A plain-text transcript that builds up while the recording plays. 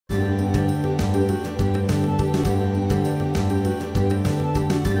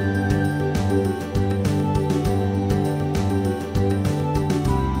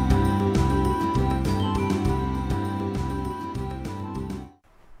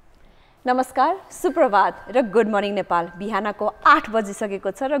नमस्कार, सुप्रभात र गुड मर्निङ नेपाल। बिहानको 8 बजिसकेको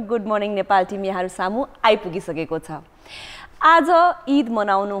छ र गुड मर्निङ नेपाल टिम यहाँहरु सामु आइपुगिसकेको छ। आज ईद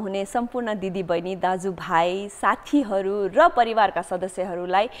मनाउनु हुने सम्पूर्ण दिदीबहिनी, दाजुभाइ, साथीहरु र परिवारका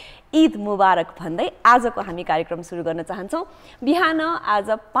सदस्यहरुलाई ईद मुबारक भन्दै आजको हामी कार्यक्रम सुरु गर्न चाहन्छौं। बिहान आज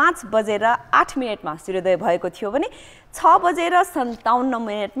 5 बजेर 8 मिनेटमा सूर्योदय भएको थियो भने 6 बजेर 57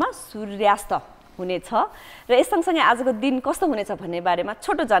 मिनेटमा सूर्यास्त हुनेछ र यससँगसँगै आजको दिन कस्तो हुनेछ भन्ने बारेमा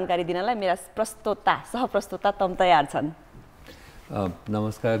छोटो जानकारी दिनलाई मेरा सहप्रस्तोता तम तयार छन्।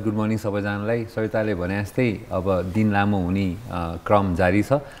 नमस्कार, गुड मर्निङ सबैजनालाई। सरिताले भने जस्तै अब दिन लामो हुने क्रम जारी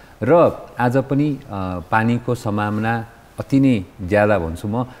छ र आज पनि पानीको सम्भावना अति नै ज्यादा भन्छु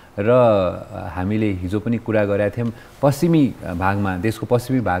म। र हामीले हिजो पनि कुरा गरेका थियौं, पश्चिमी भागमा, देशको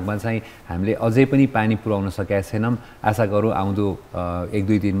पश्चिमी भागमा चाहिँ हामीले अझै पनि पानी पुर्याउन सकेका छैनौं। आशा गरौँ आउँदो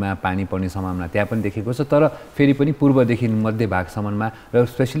 1-2 दिनमा पानी पर्ने सम्भावना त्यहाँ पनि देखेको छ। तर फेरि पनि पूर्वदेखि मध्य भागसम्ममा र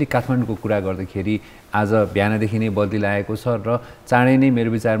स्पेशली काठमाडौँको कुरा गर्दाखेरि आज बिहानदेखि नै बदली लागेको छ र चाँडै नै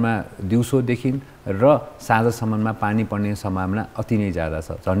मेरो विचारमा दिउँसोदेखि र साँझसम्ममा पानी पर्ने सम्भावना अति नै ज्यादा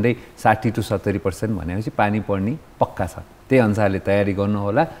छ। झन्डै 60 to 70% भनेपछि पानी पर्ने पक्का छ। त्यही अनुसारले तयारी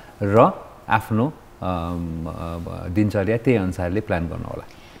गर्नुहोला र आफ्नो दिनचर्या त्यही अनुसारले प्लान गर्नुहोला।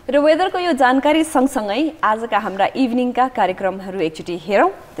 र वेदरको यो जानकारी सँगसँगै आजका हाम्रा इभिनिङका कार्यक्रमहरू एकचोटि हेरौं,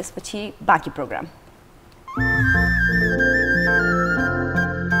 त्यसपछि बाँकी प्रोग्राम।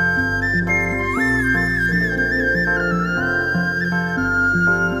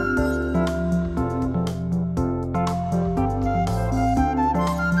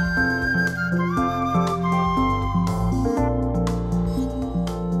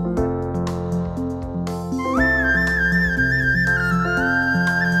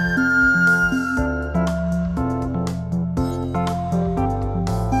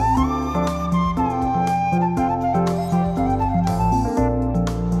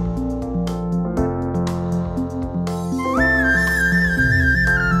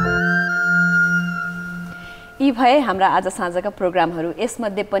 यी भए हाम्रा आज साँझका प्रोग्रामहरू।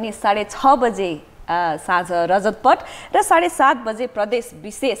 यसमध्ये पनि 6:30 बजे साँझ रजतपट र 7:30 बजे प्रदेश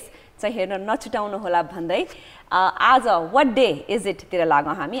विशेष चाहिँ हेर्न नछुटाउनु होला भन्दै आज व्हाट डे इज इट तिर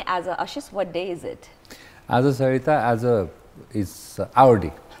लागौं हामी। आज अशेष, व्हाट डे इज इट? आज सरिता, आज इज आवर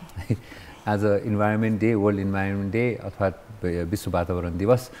डे। आज environment day, world environment day अर्थात् विश्व वातावरण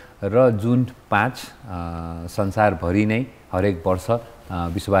दिवस र जुन 5 संसारभरि नै हरेक वर्ष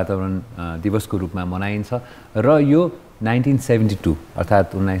विश्व वातावरण दिवसको रूपमा मनाइन्छ र यो 1972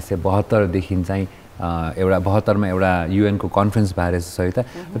 अर्थात् 1972 देखि चाहिँ एउटा 72 मा एउटा UN को कन्फरेन्स भएर सहित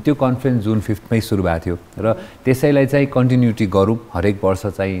त्यो कन्फरेन्स जुन 5 मै सुरु भएको थियो र त्यसैलाई चाहिँ कन्टिन्युटी गरौँ, हरेक वर्ष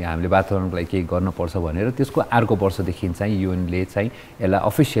चाहिँ हामीले वातावरणको लागि केही गर्नुपर्छ भनेर त्यसको अर्को वर्षदेखि चाहिँ UN ले चाहिँ यसलाई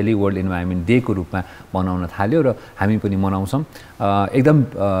अफिसियली वर्ल्ड इन्भाइरोन्मेन्ट डे को रूपमा मनाउन थाल्यो र हामी पनि मनाउँछौं। एकदम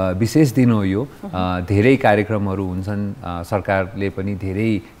विशेष दिन हो यो। धेरै कार्यक्रमहरू हुन्छन्, सरकारले पनि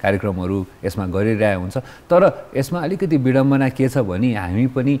धेरै कार्यक्रमहरू यसमा गरिरहेको हुन्छ। तर यसमा अलिकति विडम्बना के छ भने हामी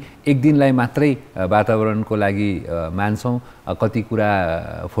पनि एक दिनलाई मात्रै वातावरणको लागि मान्छौं। कति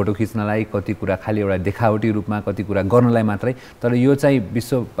कुरा फोटो खिच्नलाई, कति कुरा खाली एउटा देखावटी रूपमा, कति कुरा गर्नलाई मात्रै। तर यो चाहिँ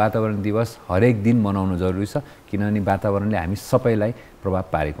विश्व वातावरण दिवस हरेक दिन मनाउनु जरुरी छ, किनभने वातावरणले हामी सबैलाई प्रभाव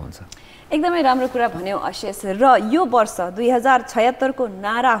पारेको हुन्छ। एकदमै राम्रो कुरा भन्यौ अशेष। र यो वर्ष 2076 को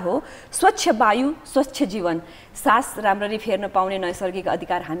नारा हो स्वच्छ वायु स्वच्छ जीवन। सास राम्ररी फेर्न पाउने नैसर्गिक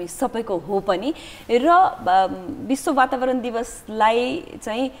अधिकार हामी सबैको हो पनि। र विश्व वातावरण दिवसलाई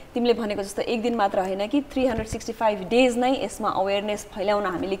चाहिँ तिमीले भनेको जस्तो एक दिन मात्र हैन कि 365 डेज नै यसमा अवेयरनेस फैलाउन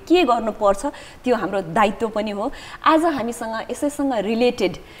हामीले के गर्नुपर्छ त्यो हाम्रो दायित्व पनि हो। आज हामीसँग यसैसँग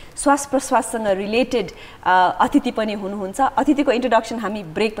रिलेटेड, श्वास प्रश्वाससँग रिलेटेड अतिथि पनि हुनुहुन्छ। अतिथिको इन्ट्रोडक्सन हामी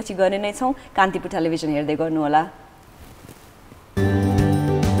ब्रेक पछि गर्ने नै छौं। कान्तिपुर टेलिभिजन हेर्दै गर्नु होला।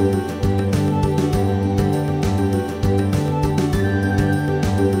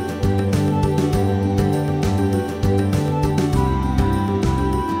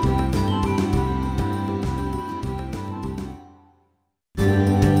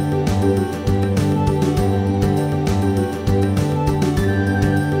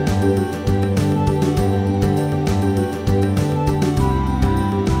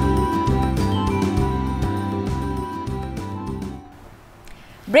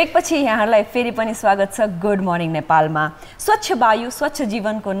 ब्रेक पछि यहाँहरुलाई फेरि पनि स्वागत छ गुड मर्निङ नेपालमा। स्वच्छ वायु स्वच्छ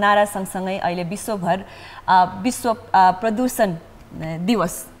जीवनको नारा सँगसँगै अहिले विश्वभर विश्व प्रदूषण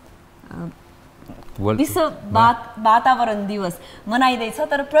दिवस विश्व वातावरण दिवस मनाइदैछ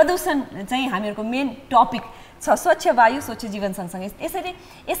तर प्रदूषण चाहिँ हामीहरूको मेन टपिक छ स्वच्छ वायु स्वच्छ जीवन सँगसँगै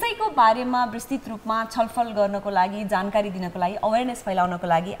यसैको बारेमा विस्तृत रूपमा छलफल गर्नको लागि जानकारी दिनको लागि अवेरनेस फैलाउनको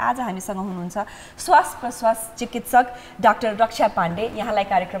लागि आज हामीसँग हुनुहुन्छ श्वास प्रश्वास चिकित्सक डाक्टर रक्षा पाण्डे यहाँलाई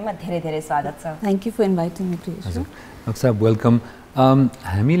कार्यक्रममा धेरै धेरै स्वागत छ thank you for inviting me to हजुर रक्षा वेलकम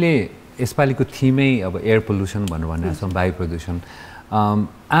हामीले यसपालिको थिमै अब एयर पोल्युसन भन्ने छौँ वायु प्रदूषण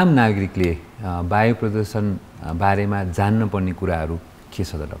आम नागरिकले वायु प्रदूषण बारेमा जान्न पर्ने कुराहरू के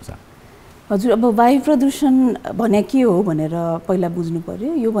छ त डाक्टर हजुर अब वायु प्रदूषण भने के हो भनेर पहिला बुझ्नु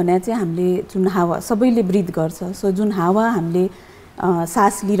पर्यो यो भने चाहिँ हामीले जुन हावा सबैले ब्रिथ गर्छ सो जुन हावा हामीले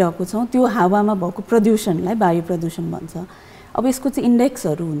सास लिइरहेको छौँ त्यो हावामा भएको प्रदूषणलाई वायु प्रदूषण भन्छ अब यसको चाहिँ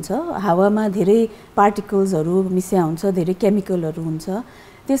इन्डेक्सहरू हुन्छ हावामा धेरै पार्टिकल्सहरू मिसिया हुन्छ धेरै केमिकलहरू हुन्छ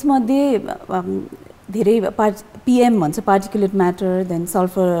त्यसमध्ये धेरै पीएम भन्छ particulate matter then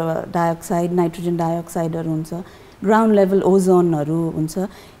sulphur dioxide nitrogen डाइअक्साइडहरू हुन्छ ग्राउन्ड लेभल ओजोनहरू हुन्छ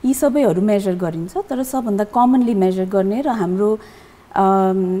यी सबैहरू मेजर गरिन्छ तर सबभन्दा कमनली मेजर गर्ने र हाम्रो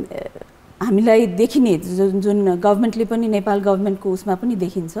हामीलाई देखिने जुन गभर्मेन्टले पनि नेपाल गभर्मेन्टको उसमा पनि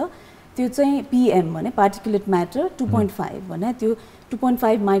देखिन्छ त्यो चाहिँ पीएम भने पार्टिकुलेट म्याटर 2.5 भने त्यो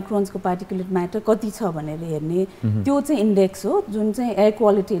 2.5 माइक्रोन्सको पार्टिकुलेट म्याटर कति छ भनेर हेर्ने त्यो चाहिँ इन्डेक्स हो जुन चाहिँ air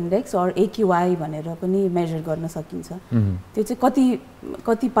quality index or AQI भनेर पनि मेजर गर्न सकिन्छ त्यो चाहिँ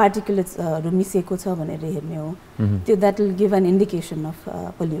कति पार्टिकुलेट्सहरू मिसिएको छ भनेर हेर्ने हो त्यो that will give an indication of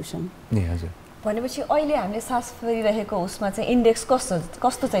pollution भनेपछि अहिले हामीले सास फेरिरहेको उसमा चाहिँ इन्डेक्स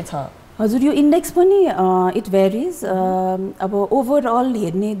कस्तो चाहिँ छ हजुर यो इन्डेक्स पनि इट भेरिज अब ओभरअल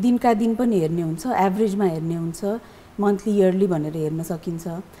हेर्ने दिनका दिन पनि हेर्ने हुन्छ एभरेजमा हेर्ने हुन्छ मन्थली इयरली भनेर हेर्न सकिन्छ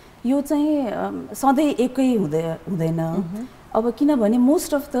यो चाहिँ सधैँ एकै हुँदैन अब किनभने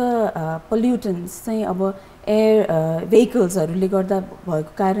मोस्ट अफ द पोल्युटन्स चाहिँ अब एयर भेहिकल्सहरूले गर्दा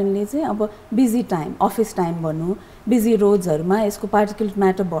भएको कारणले चाहिँ अब बिजी टाइम अफिस टाइम भनौँ बिजी रोड्सहरूमा यसको पार्टिकुलेट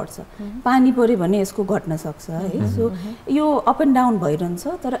म्याटर बढ्छ पानी पऱ्यो भने यसको घट्न सक्छ है सो यो अप एन्ड डाउन भइरहन्छ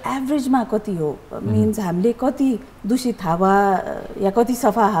तर एभरेजमा कति हो मिन्स हामीले कति दूषित हावा या कति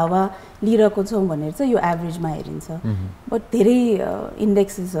सफा हावा लिइरहेको छौँ भनेर चाहिँ यो एभरेजमा हेरिन्छ बट धेरै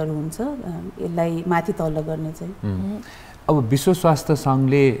इन्डेक्सेसहरू हुन्छ यसलाई माथि तल गर्ने चाहिँ अब विश्व स्वास्थ्य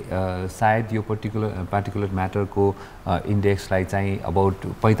सङ्घले सायद यो पार्टिकुलर म्याटरको इन्डेक्सलाई चाहिँ अबाउट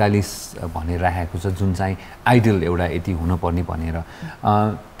 45 भनेर राखेको छ जुन चाहिँ आइडियल एउटा यति हुनुपर्ने भनेर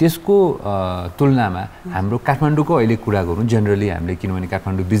त्यसको तुलनामा हाम्रो काठमाडौँको अहिले कुरा गरौँ जेनरली हामीले किनभने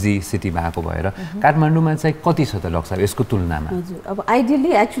काठमाडौँ बिजी सिटी भएको भएर काठमाडौँमा चाहिँ कति छ त डाक्टर साहब यसको तुलनामा हजुर अब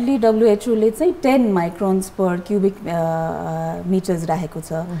आइडियली एक्चुअली WHO ले चाहिँ 10 माइक्रोन्स पर क्युबिक मिटर्स राखेको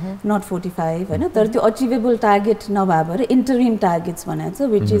छ नट 45 हैन तर त्यो अचिभेबल टार्गेट नभएर interim targets बनाएको छ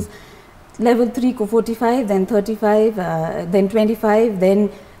which is level 3 को 45 then 35 then 25 then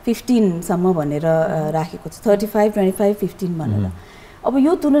 15 सम्म भनेर राखेको छ 35 25 15 भनेर अब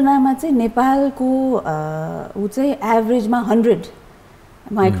यो तुलनामा चाहिँ नेपालको उ चाहिँ एभरेजमा 100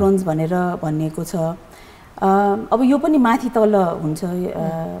 माइक्रोन्स भनेर भनिएको छ अब यो पनि माथि तल हुन्छ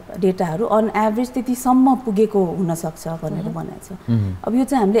डेटाहरू अन एभरेज त्यतिसम्म पुगेको हुनसक्छ भनेर भनेको छ अब यो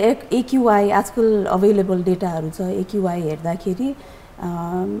चाहिँ हामीले AQI आजकल अवेलेबल डेटाहरू छ AQI हेर्दाखेरि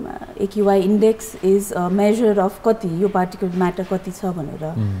AQI index is a measure of कति यो पार्टिकुलर म्याटर कति छ भनेर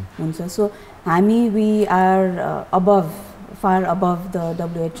हुन्छ सो हामी we are far अबभ the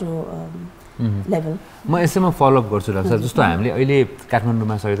WHO level म यसैमा फलोअप गर्छु डाक्टर साहब जस्तो हामीले अहिले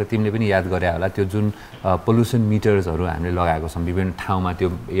काठमाडौँमा सरेर तिमीले पनि याद गरे होला त्यो जुन पोल्युसन मिटर्सहरू हामीले लगाएको छौँ विभिन्न ठाउँमा त्यो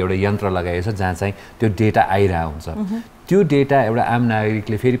एउटा यन्त्र लगाएको छ जहाँ चाहिँ त्यो डेटा आइरहेको हुन्छ त्यो डेटा एउटा आम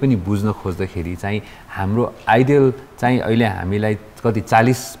नागरिकले फेरि पनि बुझ्न खोज्दाखेरि चाहिँ हाम्रो आइडियल चाहिँ अहिले हामीलाई कति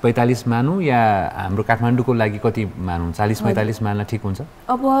 40-45 मानौँ या हाम्रो काठमाडौँको लागि कति मानौँ 40-45 मान्न ठिक हुन्छ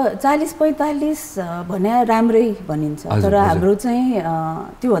अब 40-45 भने राम्रै भनिन्छ तर हाम्रो चाहिँ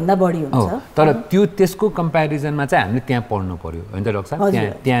त्योभन्दा बढी हुन्छ तर त्यो त्यसको कम्पेरिजनमा चाहिँ हामीले त्यहाँ पढ्नु पर्यो होइन त डाक्टर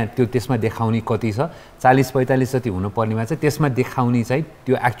साहब त्यहाँ त्यो त्यसमा देखाउने कति छ 40-45 जति हुनुपर्नेमा चाहिँ त्यसमा देखाउने चाहिँ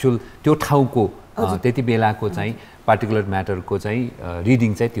त्यो एक्चुअल त्यो ठाउँको त्यति बेलाको चाहिँ पार्टिकुलर म्याटरको चाहिँ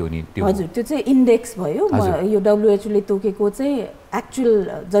रिडिङ चाहिँ त्यो नि त्यो हजुर त्यो चाहिँ इन्डेक्स भयो यो WHO ले तोकेको चाहिँ एक्चुअल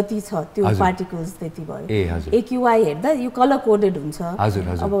जति छ त्यो पार्टिकल्स त्यति भयो AQI हेर्दा यो कलर कोडेड हुन्छ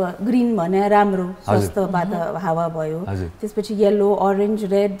अब ग्रीन भने राम्रो स्वस्थ हावा भयो त्यसपछि येलो अरेन्ज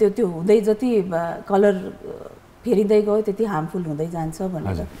रेड त्यो हुँदै जति कलर फेरिँदै गयो त्यति हार्मफुल हुँदै जान्छ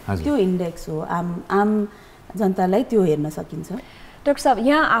भनेर त्यो इन्डेक्स हो आम जनतालाई त्यो हेर्न सकिन्छ डाक्टर साहब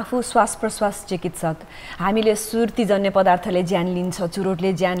यहाँ आफू श्वास प्रश्वास चिकित्सक हामीले सुर्तीजन्य पदार्थले ज्यान लिन्छ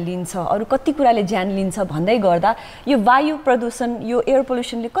चुरोटले ज्यान लिन्छ अरू कति कुराले ज्यान लिन्छ भन्दै गर्दा यो वायु प्रदूषण यो एयर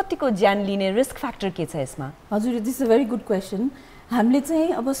पोल्युसनले कतिको ज्यान लिने रिस्क फ्याक्टर के छ यसमा हजुर this is a very good question हामीले चाहिँ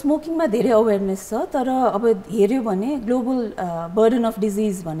अब स्मोकिङमा धेरै अवेरनेस छ तर अब हेर्यो भने ग्लोबल बर्डन अफ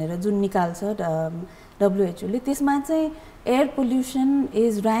डिजिज भनेर जुन निकाल्छ WHO ले त्यसमा चाहिँ air pollution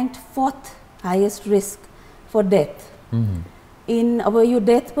is र्याङ्क्ड 4th highest risk for death in अब यो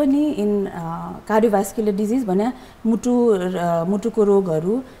डेथ पनि इन कार्डियोभास्कुलर डिजिज भने मुटुको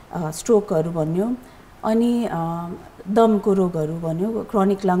रोगहरू स्ट्रोकहरू भन्यो अनि दमको रोगहरू भन्यो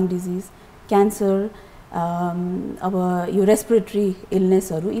क्रोनिक लङ डिजिज क्यान्सर अब यो रेस्पिरेटरी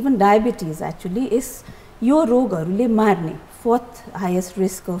इलनेसहरू इभन डायबिटिज एक्चुअली यो रोगहरूले मार्ने 4th हाइएस्ट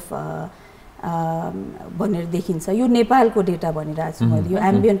रिस्क अफ भनेर देखिन्छ यो नेपालको डेटा भनिरहेको छु मैले यो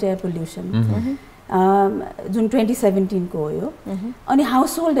एम्बियन्ट एयर पोल्युसन जुन 2017 को हो यो अनि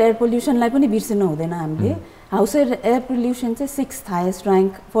हाउस होल्ड एयर पोल्युसनलाई पनि बिर्सिनु हुँदैन हामीले हाउस होल्ड एयर पोल्युसन चाहिँ 6th highest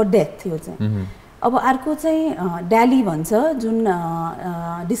rank for death यो चाहिँ अब अर्को चाहिँ ड्याली भन्छ जुन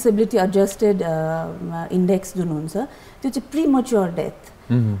डिसेबिलिटी एडजस्टेड इन्डेक्स जुन हुन्छ त्यो चाहिँ प्रिमच्योर डेथ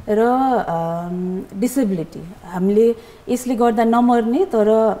र डिसेबिलिटी हामीले यसले गर्दा नमर्ने तर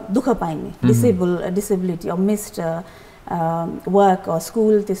दुःख पाइने डिसेबिलिटी अब मिस्ड वर्क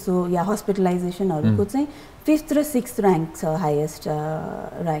स्कुल त्यस्तो या हस्पिटलाइजेसनहरूको चाहिँ 5th र 6th र्याङ्क छ हाइएस्ट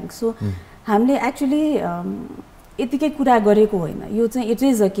र्याङ्क सो हामीले एक्चुली यतिकै कुरा गरेको होइन यो चाहिँ it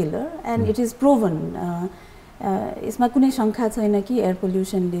is a killer and it is proven यसमा कुनै शङ्का छैन कि एयर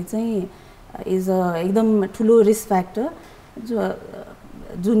पोल्युसनले चाहिँ इज अ एकदम ठुलो रिस्क फ्याक्टर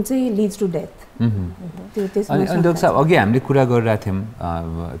जुन चाहिँ लिड्स टु डेथ त्यो त्यसमा अनि डाक्टर साहब अघि हामीले कुरा गरिरहेको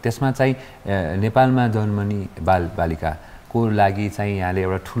थियौँ त्यसमा चाहिँ नेपालमा जन्मने बालबालिकाको लागि चाहिँ यहाँले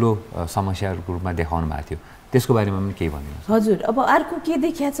एउटा ठुलो समस्याहरूको रूपमा देखाउनु भएको थियो त्यसको बारेमा पनि केही भन्नुहुन्छ हजुर अब अर्को के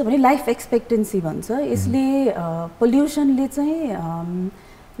देखिएको छ भने लाइफ एक्सपेक्टेन्सी भन्छ यसले पोल्युसनले चाहिँ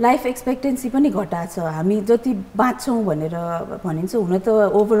लाइफ एक्सपेक्टेन्सी पनि घटाएको छ हामी जति बाँच्छौँ भनेर भनिन्छ हुन त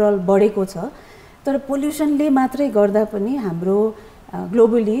ओभरअल बढेको छ तर पोल्युसनले मात्रै गर्दा पनि हाम्रो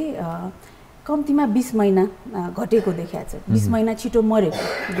ग्लोबली कम्तीमा 20 महिना घटेको देखिएको छ 20 महिना छिटो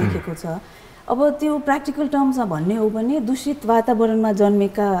मरेको देखेको छ अब त्यो प्र्याक्टिकल टर्म्समा भन्ने हो भने दूषित वातावरणमा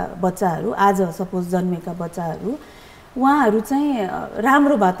जन्मेका बच्चाहरू आज सपोज जन्मेका बच्चाहरू उहाँहरू चाहिँ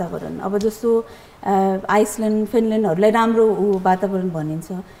राम्रो वातावरण अब जस्तो आइसल्यान्ड फिनल्यान्डहरूलाई राम्रो वातावरण भनिन्छ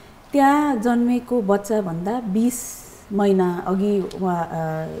त्यहाँ जन्मेको बच्चाभन्दा 20 महिना अघि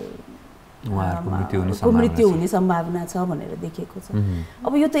उहाँको मृत्यु हुने सम्भावना छ भनेर देखेको छ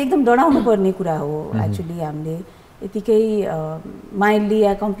अब यो त एकदम डराउनु पर्ने कुरा हो एक्चुली हामीले यतिकै माइल्डली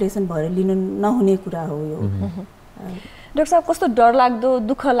या कम्प्लेसन भएर लिनु नहुने कुरा हो यो डाक्टर साहब कस्तो डरलाग्दो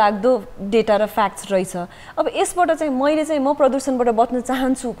दुःख लाग्दो डेटा र फ्याक्ट्स रहेछ अब यसबाट चाहिँ मैले चाहिँ म प्रदूषणबाट बच्न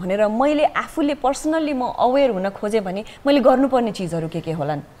चाहन्छु भनेर मैले आफूले पर्सनल्ली म अवेर हुन खोजेँ भने मैले गर्नुपर्ने चिजहरू के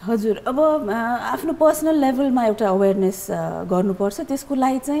होलान् हजुर अब आफ्नो पर्सनल लेभलमा एउटा अवेरनेस गर्नुपर्छ त्यसको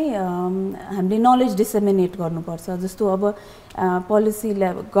लागि चाहिँ हामीले नलेज डिसेमिनेट गर्नुपर्छ जस्तो अब पोलिसी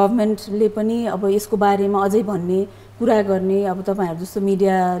गभर्नमेन्टले पनि अब यसको बारेमा अझै भन्ने कुरा गर्ने अब तपाईहरु जस्तो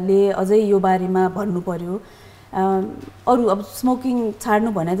मिडियाले अझै यो बारेमा भन्नु पर्यो अरु अब स्मोकिङ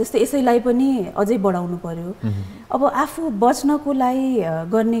छाड्नु भने जस्तै यसैलाई पनि अझै बढाउनु पर्यो अब आफू बच्नको लागि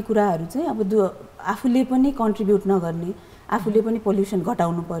गर्ने कुराहरू चाहिँ अब आफूले पनि कन्ट्रिब्युट नगर्ने आफूले पनि पोल्युसन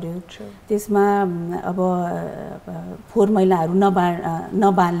घटाउनु पर्यो त्यसमा अब फोहोर मैलाहरू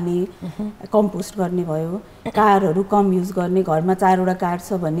नबाल्ने कम्पोस्ट गर्ने भयो कारहरू कम युज गर्ने घरमा 4 वटा कार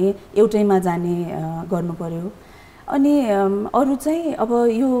छ भने एउटैमा जाने गर्नु पर्यो अनि अरु चाहिँ अब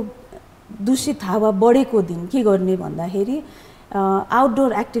यो दूषित हावा बढेको दिन के गर्ने भन्दाखेरि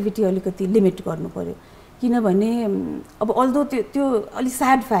आउटडोर एक्टिभिटी अलिकति लिमिट गर्नु पर्यो किनभने अब अल्दो त्यो अलि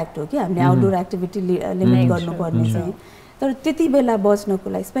स्याड फ्याक्ट हो कि हामीले आउटडोर एक्टिभिटी लिमिट गर्नुपर्ने चाहिँ तर त्यति बेला बच्नको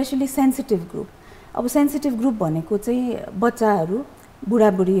लागि स्पेशली सेन्सिटिभ ग्रुप अब सेन्सिटिभ ग्रुप भनेको चाहिँ बच्चाहरू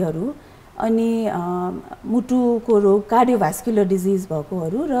बुढाबुढीहरू अनि मुटुको रोग कार्डियोभास्कुलर डिजिज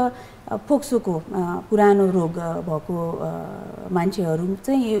भएकोहरू र फोक्सोको पुरानो रोग भएको मान्छेहरू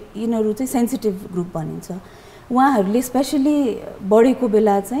चाहिँ यिनीहरू चाहिँ सेन्सिटिभ ग्रुप भनिन्छ उहाँहरूले स्पेशली बढेको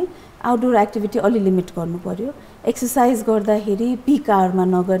बेला चाहिँ आउटडोर एक्टिभिटी अलि लिमिट गर्नु पर्यो एक्सर्साइज गर्दाखेरि पिक आवरमा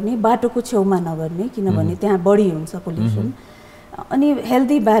नगर्ने बाटोको छेउमा नगर्ने किनभने त्यहाँ बढी हुन्छ पोल्युसन अनि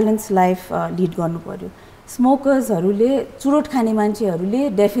हेल्दी ब्यालेन्स लाइफ लिड गर्नु पर्यो स्मोकर्सहरूले चुरोट खाने मान्छेहरूले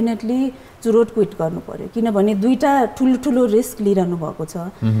डेफिनेटली चुरोट क्विट गर्नु पर्यो किनभने दुईटा ठुलो रिस्क लिइरहनु भएको छ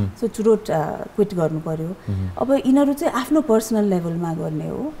सो चुरोट क्विट गर्नु पर्यो अब यिनीहरू चाहिँ आफ्नो पर्सनल लेभलमा गर्ने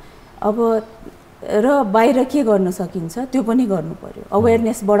हो अब र बाहिर के गर्न सकिन्छ त्यो पनि गर्नु पर्यो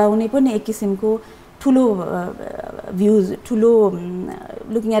अवेरनेस बढाउने पनि एक किसिमको ठुलो भ्यूज ठुलो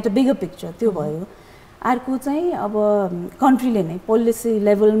looking at a bigger picture त्यो भयो अर्को चाहिँ अब कन्ट्रीले नै पोलिसी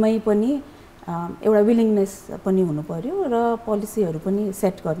लेभलमै पनि एउटा विलिङनेस पनि हुनु पर्यो र पोलिसीहरू पनि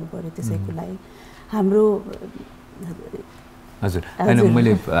सेट गर्नु पर्यो त्यसैको लागि हाम्रो हजुर हैन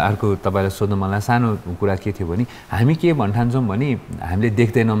मैले अर्को तपाईलाई सोध्न मलाई सानो कुरा के थियो भने हामी के भन्ठान्छौँ भने हामीले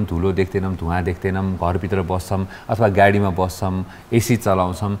देख्दैनौँ धुलो देख्दैनौँ धुवा देख्दैनौँ घरभित्र बस्छौँ अथवा गाडीमा बस्छौँ एसी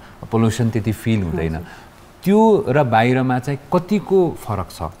चलाउँछौँ पोल्युसन त्यति फिल हुँदैन त्यो र बाहिरमा चाहिँ कतिको फरक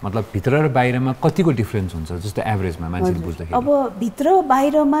छ मतलब भित्र र बाहिरमा कतिको डिफरेन्स हुन्छ जस्तो एभरेजमा मान्छेले बुझ्दाखेरि अब भित्र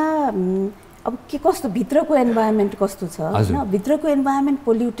बाहिरमा अब के कस्तो भित्रको एन्भाइरोमेन्ट कस्तो छ हैन भित्रको एन्भाइरोमेन्ट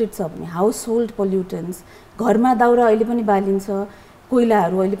पोल्युटेड छ भने हाउस होल्ड पोल्युटेन्ट्स घरमा दाउरा अहिले पनि बालिन्छ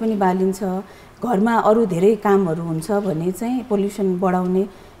कोइलाहरू अहिले पनि बालिन्छ घरमा अरू धेरै कामहरू हुन्छ भने चाहिँ पोल्युसन बढाउने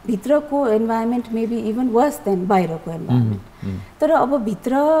भित्रको environment maybe even worse than बाहिरको एन्भाइरोमेन्ट तर अब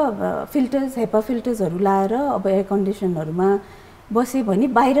भित्र फिल्टर्स हेपा फिल्टर्सहरू लाएर अब एयर कन्डिसनहरूमा बसे भने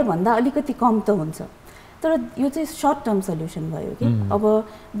बाहिरभन्दा अलिकति कम त हुन्छ तर यो चाहिँ सर्ट टर्म सल्युसन भयो कि अब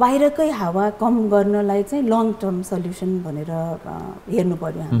बाहिरकै हावा कम गर्नलाई चाहिँ लङ टर्म सल्युसन भनेर हेर्नु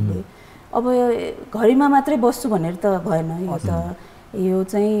पर्यो हामीले अब घरमा मात्रै बस्छु भनेर त भएन यो त यो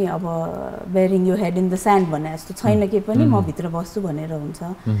चाहिँ अब बेरिङ यो हेड इन द स्यान्ड भने जस्तो छैन के पनि म भित्र बस्छु भनेर हुन्छ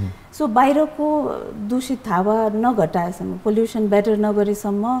सो बाहिरको दूषित हावा नघटाएसम्म पोल्युसन बेटर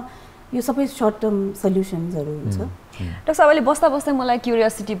नगरेसम्म यो सबै सर्ट टर्म सल्युसन्सहरू हुन्छ डाक्टर साहब अहिले बस्दा बस्दै मलाई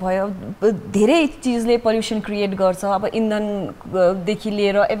क्युरियोसिटी भयो धेरै चिजले पोल्युसन क्रिएट गर्छ अब इन्धनदेखि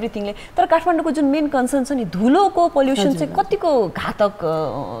लिएर एभ्रिथिङले तर काठमाडौँको जुन मेन कन्सर्न छ नि धुलोको पोल्युसन चाहिँ कतिको घातक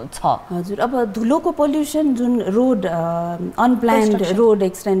छ हजुर अब धुलोको पोल्युसन जुन रोड अनप्लान्ड रोड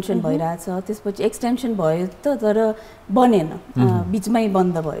एक्सटेन्सन भइरहेछ त्यसपछि एक्सटेन्सन भयो त तर बनेन बीचमै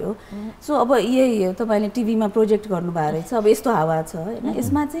बन्द भयो सो अब यही तपाईले टिभीमा प्रोजेक्ट गर्नुभएको रहेछ अब यस्तो हावा छ हैन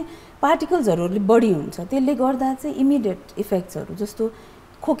यसमा चाहिँ पार्टिकल्सहरु बढी हुन्छ त्यसले गर्दा चाहिँ इमिडिएट इफेक्ट्सहरु जस्तो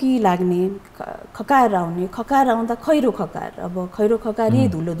खोकी लाग्ने खकार आउँदा खैरो खकार अब खैरो खकार यही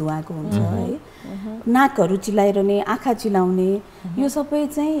धुलो धुवाको हुन्छ है नाकहरु चिलाइरने आँखा चिलाउने यो सबै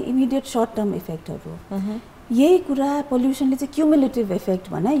चाहिँ इमिडिएट सर्ट टर्म इफेक्टहरु यही कुरा पोल्युसनले चाहिँ क्युमुलेटिभ इफेक्ट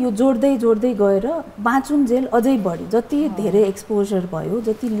भने यो जोड्दै जोड्दै गएर बाँचुन्जेल अझै बढी जति धेरै एक्सपोजर भयो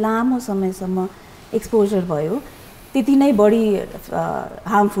जति लामो समयसम्म एक्सपोजर भयो त्यति नै बढी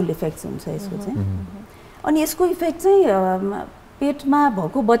हार्मफुल इफेक्ट्स हुन्छ यसको चाहिँ अनि यसको इफेक्ट चाहिँ पेटमा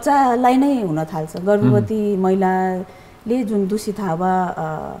भएको बच्चालाई नै हुन थाल्छ गर्भवती महिलाले जुन दूषित हावा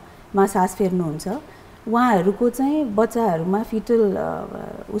मा सास फेर्नुहुन्छ उहाँहरूको चाहिँ बच्चाहरूमा फिटल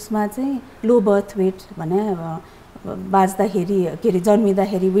उसमा चाहिँ लो बर्थ वेट भने बाँच्दाखेरि के अरे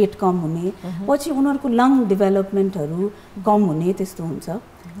जन्मिँदाखेरि वेट कम हुने पछि उनीहरूको लङ डेभलपमेन्टहरू कम हुने त्यस्तो हुन्छ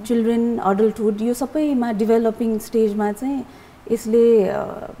चिल्ड्रेन अडल्टहुड यो सबैमा डेभलपिङ स्टेजमा चाहिँ यसले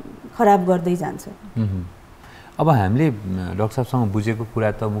खराब गर्दै जान्छ अब हामीले डाक्टर साहबसँग बुझेको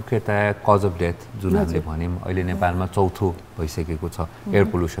कुरा त मुख्यतया कज अफ डेथ जुन हामीले भन्यौँ अहिले नेपालमा चौथो भइसकेको छ एयर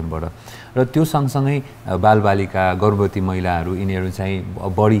पोल्युसनबाट र त्यो सँगसँगै बालबालिका गर्भवती महिलाहरू यिनीहरू चाहिँ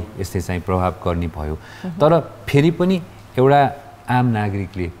बढी यसले चाहिँ प्रभाव गर्ने भयो तर फेरि पनि एउटा आम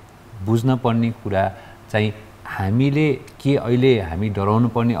नागरिकले बुझ्न पर्ने कुरा चाहिँ हामीले के अहिले हामी डराउनु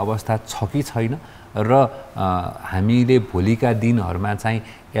पर्ने अवस्था छ कि छैन र हामीले भोलिका दिनहरूमा चाहिँ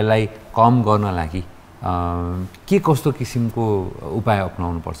यसलाई कम गर्न लागि के कस्तो किसिमको उपाय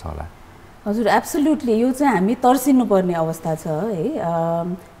अपनाउनु पर्छ होला हजुर एब्सोल्युटली यो चाहिँ हामी तर्सिनु पर्ने अवस्था छ है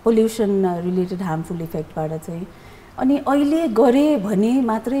पोल्युसन रिलेटेड हार्मफुल इफेक्टबाट चाहिँ अनि अहिले गरे भने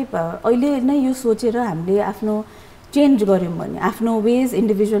मात्रै अहिले नै यो सोचेर हामीले आफ्नो चेन्ज गर्यौं भने आफ्नो वेज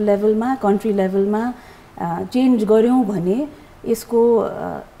इन्डिभिजुअल लेभलमा कन्ट्री लेभलमा चेन्ज गर्यौं भने यसको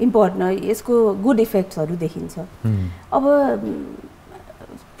यसको गुड इफेक्ट्सहरु देखिन्छ अब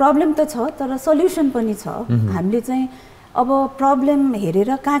प्रब्लम त छ तर सल्युसन पनि छ हामीले चाहिँ अब प्रब्लम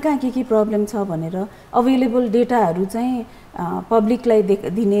हेरेर कहाँ के प्रब्लम छ भनेर अवेलेबल डेटाहरु चाहिँ पब्लिकलाई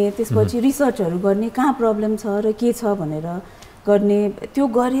दिने त्यसपछि रिसर्चहरु गर्ने कहाँ प्रब्लम छ र के छ भनेर गर्ने त्यो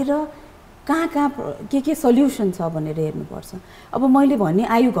गरेर कहाँ के सल्युसन छ भनेर हेर्नुपर्छ अब मैले भने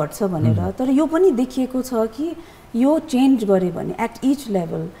आयु घट्छ भनेर तर यो पनि देखिएको छ कि यो चेन्ज गरे भने एट इच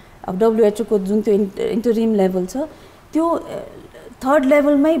लेभल अब डब्ल्युएचओ को जुन त्यो इन्टरिम लेभल छ त्यो थर्ड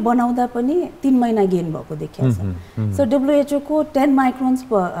लेभलमै बनाउँदा पनि 3 महिना गेन भएको देखिएको छ सो डब्ल्युएचओ को 10 माइक्रोन्स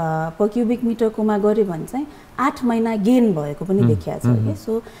पर क्युबिक मिटरकोमा गरे भने चाहिँ 8 महिना गेन भएको पनि देखिएको छ के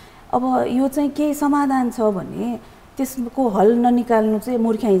सो अब यो चाहिँ के समाधान छ भने त्यसको हल ननिकाल्नु चाहिँ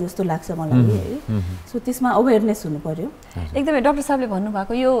मूर्खाई जस्तो लाग्छ मलाई है सो त्यसमा अवेयरनेस हुनु पर्यो एकदमै डाक्टर साहबले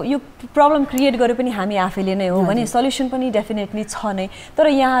भन्नुभएको यो प्रब्लम क्रिएट गरे पनि हामी आफैले नै हो भने सल्युसन पनि डेफिनेटली छ नै तर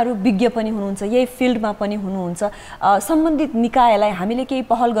यहाँहरु विज्ञ पनि हुनुहुन्छ यही फिल्डमा पनि हुनुहुन्छ सम्बन्धित निकायलाई हामीले केही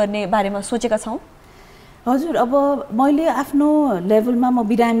पहल गर्ने बारेमा सोचेका छौं हजुर अब मैले आफ्नो लेभलमा म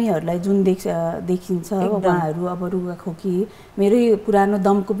बिरामीहरूलाई जुन देखिन्छ उहाँहरू अब रुगाखोकी मेरै पुरानो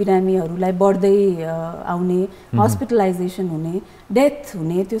दमको बिरामीहरूलाई बढ्दै आउने हस्पिटलाइजेसन हुने डेथ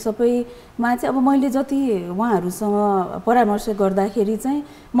हुने त्यो सबैमा चाहिँ अब मैले जति उहाँहरूसँग परामर्श गर्दाखेरि चाहिँ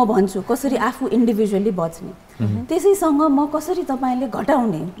म भन्छु कसरी आफू इन्डिभिजुअली बच्ने त्यसैसँग म कसरी तपाईँले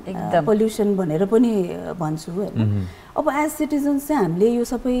घटाउने पोल्युसन भनेर पनि भन्छु हैन अब एज सिटिजन्स चाहिँ हामीले यो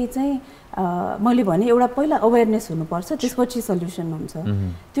सबै चाहिँ मैले भने एउटा पहिला अवेरनेस हुनुपर्छ त्यसपछि सल्युसन हुन्छ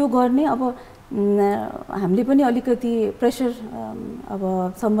त्यो गर्ने अब हामीले पनि अलिकति प्रेसर अब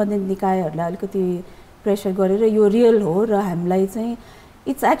सम्बन्धित निकायहरूलाई अलिकति प्रेसर गरेर यो रियल हो र हामीलाई चाहिँ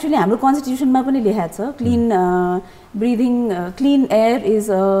इट्स एक्चुअली हाम्रो कन्स्टिट्युसनमा पनि लेखेको छ clean breathing clean air is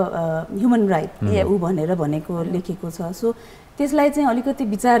a human right ऊ भनेर भनेको लेखेको छ सो त्यसलाई चाहिँ अलिकति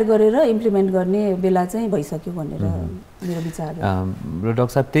विचार गरेर इम्प्लिमेन्ट गर्ने बेला चाहिँ भइसक्यो भनेर मेरो विचार र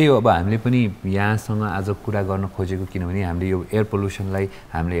डाक्टर साहब त्यही हो अब हामीले पनि यहाँसँग आज कुरा गर्न खोजेको किनभने हामीले यो एयर पोल्युसनलाई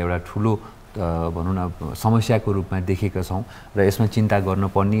हामीले एउटा ठुलो भनौँ न समस्याको रूपमा देखेका छौँ र यसमा चिन्ता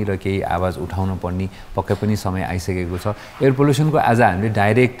गर्नुपर्ने र केही आवाज उठाउन पर्ने पक्कै पनि समय आइसकेको छ एयर पोल्युसनको आज हामीले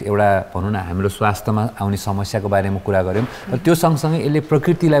डाइरेक्ट एउटा भनौँ न हाम्रो स्वास्थ्यमा आउने समस्याको बारेमा कुरा गऱ्यौँ र त्यो सँगसँगै यसले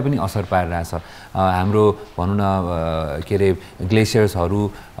प्रकृतिलाई पनि असर पारिरहेछ हाम्रो भनौँ न के अरे ग्लेसियर्सहरू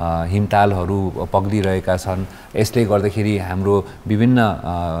हिमतालहरू पग्लिरहेका छन् यसले गर्दाखेरि हाम्रो विभिन्न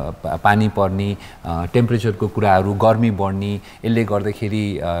पानी पर्ने टेम्परेचरको कुराहरू गर्मी बढ्ने यसले गर्दाखेरि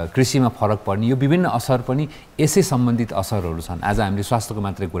कृषिमा फरक पर्ने यो विभिन्न असर पनि यसै सम्बन्धित असरहरू छन् आज हामीले स्वास्थ्यको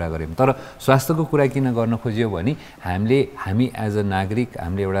मात्रै कुरा गऱ्यौँ तर स्वास्थ्यको कुरा किन गर्न खोज्यौँ भने हामी एज अ नागरिक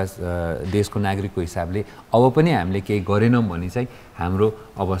हामीले एउटा देशको नागरिकको हिसाबले अब पनि हामीले केही गरेनौँ भने चाहिँ हाम्रो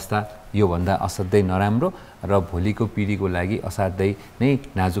अवस्था योभन्दा असाध्यै नराम्रो र भोलिको पिँढीको लागि असाध्यै नै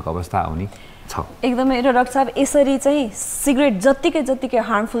नाजुक अवस्था आउने छ एकदमै र डाक्टर साहब यसरी चाहिँ सिगरेट जत्तिकै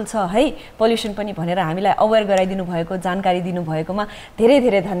हार्मफुल छ है पोल्युसन पनि भनेर हामीलाई अवेयर गराइदिनु भएको जानकारी दिनुभएकोमा धेरै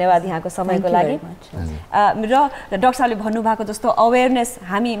धेरै धन्यवाद यहाँको समयको लागि र डाक्टर साहबले भन्नुभएको जस्तो अवेयरनेस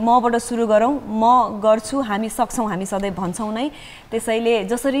हामी मबाट सुरु गरौँ म गर्छु हामी सक्छौँ हामी सधैँ भन्छौँ नै त्यसैले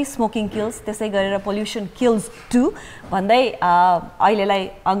जसरी स्मोकिङ किल्स त्यसै गरेर पोल्युसन किल्स टु भन्दै अहिलेलाई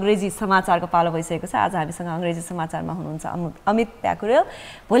अङ्ग्रेजी समाचारको पालो भइसकेको छ आज हामीसँग अङ्ग्रेजी समाचारमा हुनुहुन्छ अमित प्याकुरेल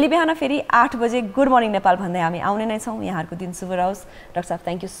भोलि बिहान फेरि 8 बजे गुड मर्निङ नेपाल भन्दै हामी आउने नै छौँ यहाँहरूको दिन शुभ रहोस् डाक्टर साहब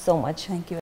thank you so much thank you